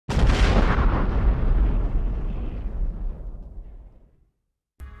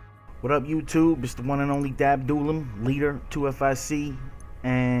What up, YouTube? It's the one and only Dab Doolin, leader 2FIC,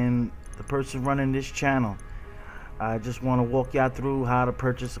 and the person running this channel. I just want to walk y'all through how to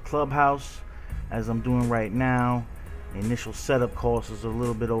purchase a clubhouse, as I'm doing right now. The initial setup cost is a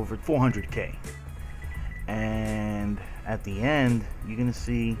little bit over 400K, and at the end you're gonna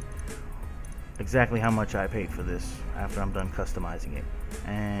see exactly how much I paid for this after I'm done customizing it,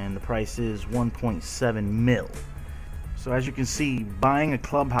 and the price is 1.7 mil. So as you can see, buying a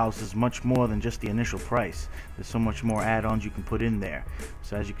clubhouse is much more than just the initial price. There's so much more add-ons you can put in there.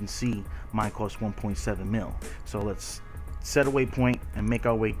 So as you can see, mine cost 1.7 mil. So let's set a waypoint and make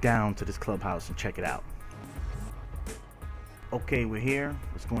our way down to this clubhouse and check it out. Okay, we're here.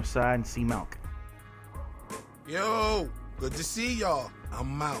 Let's go inside and see Malk. Yo, good to see y'all.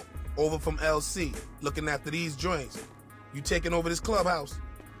 I'm Malk, over from LC, looking after these joints. You taking over this clubhouse?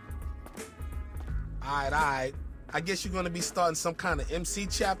 Alright. I guess you're gonna be starting some kind of MC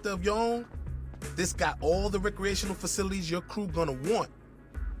chapter of your own? This got all the recreational facilities your crew gonna want.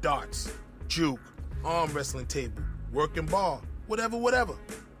 Darts, juke, arm wrestling table, working bar, whatever.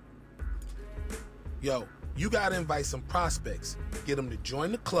 Yo, you gotta invite some prospects, get them to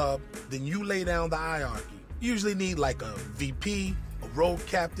join the club, then you lay down the hierarchy. You usually need like a VP, a road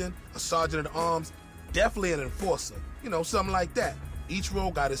captain, a sergeant at arms, definitely an enforcer, you know, something like that. Each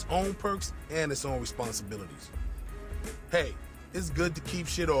role got its own perks and its own responsibilities. Hey, it's good to keep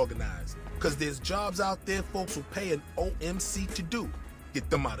shit organized, because there's jobs out there folks will pay an OMC to do. Get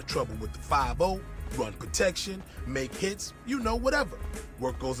them out of trouble with the 5-0, run protection, make hits, you know, whatever.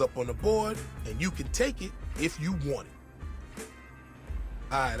 Work goes up on the board, and you can take it if you want it.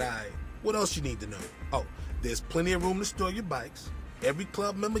 Alright. What else you need to know? Oh, there's plenty of room to store your bikes. Every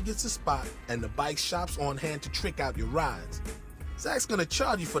club member gets a spot, and the bike shop's on hand to trick out your rides. Zach's gonna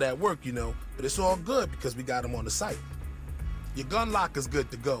charge you for that work, you know, but it's all good because we got him on the site. Your gun locker's good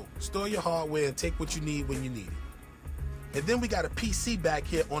to go. Store your hardware and take what you need when you need it. And then we got a PC back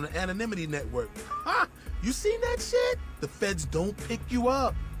here on the anonymity network. Ha! You seen that shit? The feds don't pick you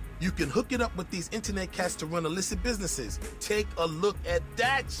up. You can hook it up with these internet cats to run illicit businesses. Take a look at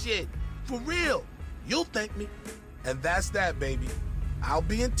that shit. For real. You'll thank me. And that's that, baby. I'll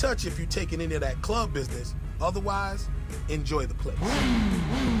be in touch if you're taking any of that club business. Otherwise, enjoy the place.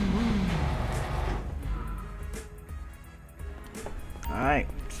 Alright,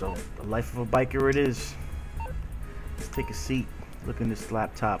 so the life of a biker it is. Let's take a seat, look in this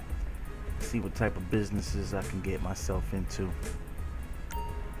laptop, see what type of businesses I can get myself into.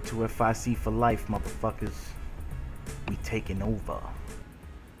 2FIC for life, motherfuckers. We taking over.